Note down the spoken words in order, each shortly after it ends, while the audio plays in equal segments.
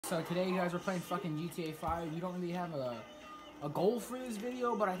So today you guys are playing fucking GTA 5. You don't really have a goal for this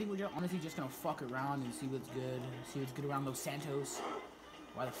video, but I think we're just, honestly just gonna fuck around and see what's good. See what's good around Los Santos.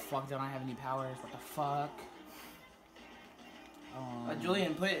 Why the fuck don't I have any powers? What the fuck?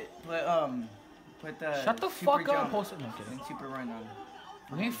 Julian, put the shut the fuck up, post it. No, kidding. And super run on.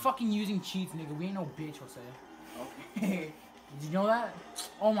 We ain't fucking using cheats, nigga. We ain't no bitch, Jose. Okay. Did you know that?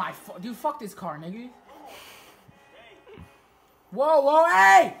 Oh my dude, fuck this car, nigga. Whoa, whoa,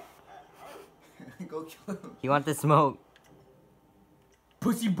 hey! Go kill him. You want the smoke?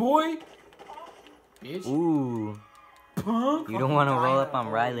 Pussy boy? Bitch. Ooh. Punk? You don't want to roll up on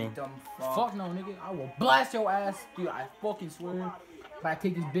Riley. Fuck no, nigga. I will blast your ass. Dude, I fucking swear. If I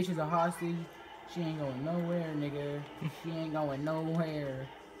take this bitch as a hostage, she ain't going nowhere, nigga. She ain't going nowhere.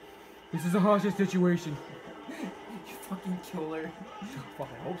 This is a hostage situation. You fucking kill her. I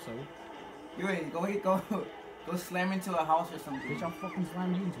fucking hope so. You wait, go slam into a house or something. Bitch, I'll fucking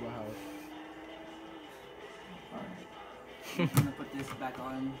slam you into a house. Alright. I'm gonna put this back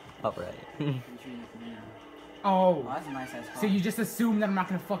on. Alright. Oh. That's a nice ass car. So you just assume that I'm not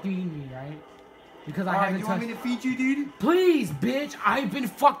gonna fucking eat me, right? Because I haven't you want me to feed you, dude? Please, bitch! I've been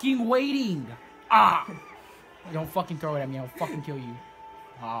fucking waiting! Ah! Don't fucking throw it at me, I'll fucking kill you.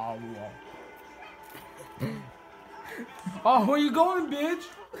 Oh, oh, where you going, bitch?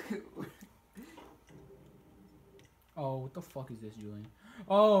 Oh, what the fuck is this, Julian?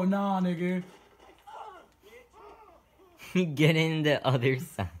 Oh, nah, nigga. Get in the other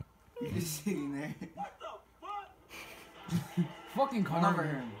side. You're just sitting there. Fucking Run over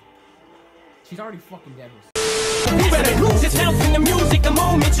her. She's already fucking dead. You better lose yourself in the music the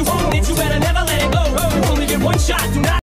moment you own it. You better never let it go. You only get one shot. Do not